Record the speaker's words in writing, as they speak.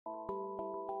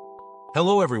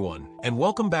Hello everyone, and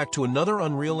welcome back to another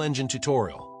Unreal Engine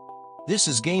tutorial. This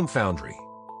is Game Foundry.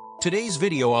 Today's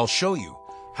video I'll show you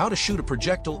how to shoot a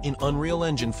projectile in Unreal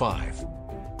Engine 5.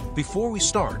 Before we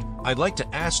start, I'd like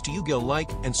to ask you to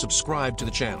like and subscribe to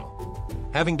the channel.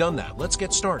 Having done that, let's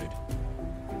get started.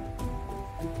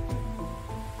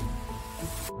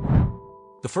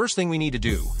 The first thing we need to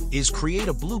do is create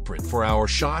a blueprint for our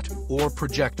shot or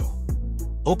projectile.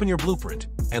 Open your blueprint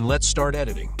and let's start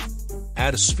editing.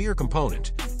 Add a sphere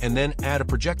component, and then add a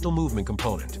projectile movement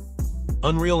component.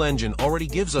 Unreal Engine already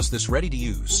gives us this ready to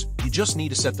use. You just need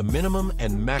to set the minimum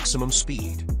and maximum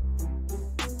speed.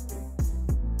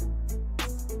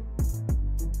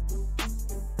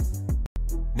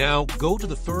 Now, go to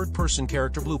the third-person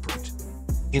character blueprint.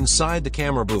 Inside the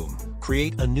camera boom,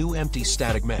 create a new empty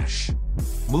static mesh.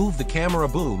 Move the camera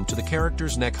boom to the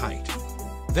character's neck height.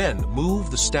 Then, move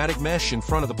the static mesh in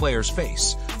front of the player's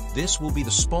face. This will be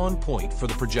the spawn point for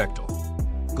the projectile.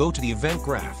 Go to the event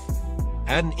graph.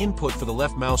 Add an input for the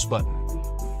left mouse button.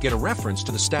 Get a reference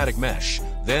to the static mesh,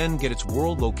 then get its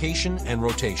world location and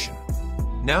rotation.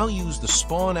 Now use the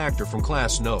spawn actor from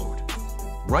class node.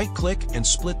 Right-click and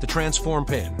split the transform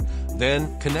pin.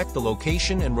 Then connect the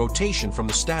location and rotation from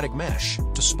the static mesh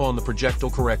to spawn the projectile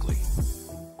correctly.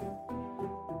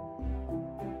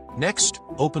 Next,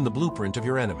 open the blueprint of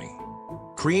your enemy.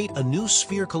 Create a new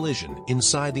sphere collision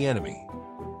inside the enemy.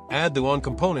 Add the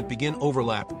onComponent begin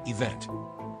overlap event.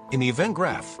 In the event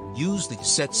graph, use the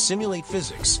Set Simulate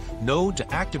Physics node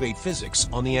to activate physics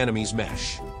on the enemy's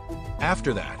mesh.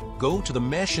 After that, go to the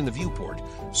mesh in the viewport,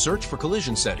 search for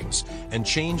collision settings, and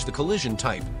change the collision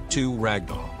type to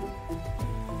Ragdoll.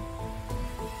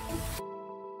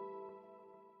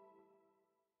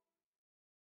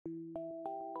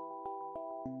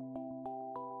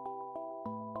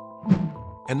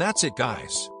 And that's it,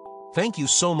 guys. Thank you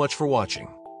so much for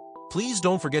watching. Please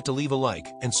don't forget to leave a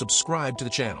like and subscribe to the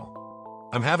channel.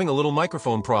 I'm having a little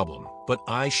microphone problem, but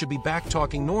I should be back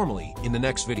talking normally in the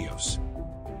next videos.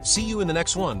 See you in the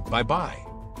next one. Bye-bye.